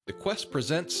The Quest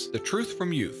presents The Truth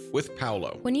from Youth with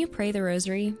Paolo. When you pray the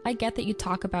rosary, I get that you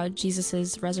talk about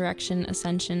Jesus' resurrection,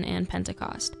 ascension, and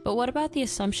Pentecost. But what about the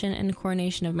Assumption and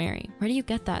coronation of Mary? Where do you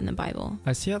get that in the Bible?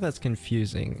 I see how that's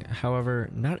confusing. However,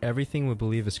 not everything we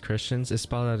believe as Christians is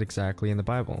spelled out exactly in the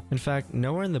Bible. In fact,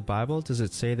 nowhere in the Bible does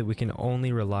it say that we can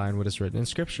only rely on what is written in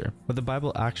Scripture. What the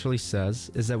Bible actually says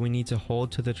is that we need to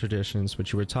hold to the traditions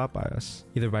which were taught by us,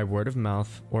 either by word of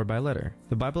mouth or by letter.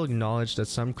 The Bible acknowledged that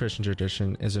some Christian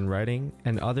tradition is in writing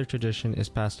and other tradition is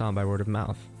passed on by word of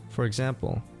mouth. For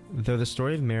example, though the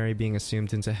story of Mary being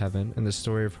assumed into heaven and the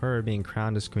story of her being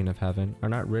crowned as Queen of Heaven are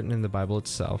not written in the Bible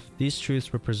itself, these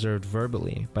truths were preserved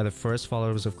verbally by the first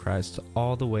followers of Christ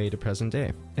all the way to present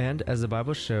day. And as the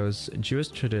Bible shows, Jewish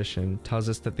tradition tells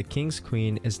us that the king's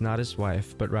queen is not his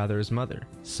wife, but rather his mother.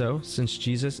 So, since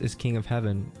Jesus is King of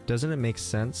Heaven, doesn't it make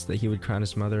sense that he would crown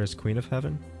his mother as Queen of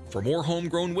Heaven? For more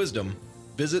homegrown wisdom,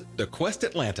 visit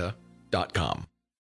thequestatlanta.com.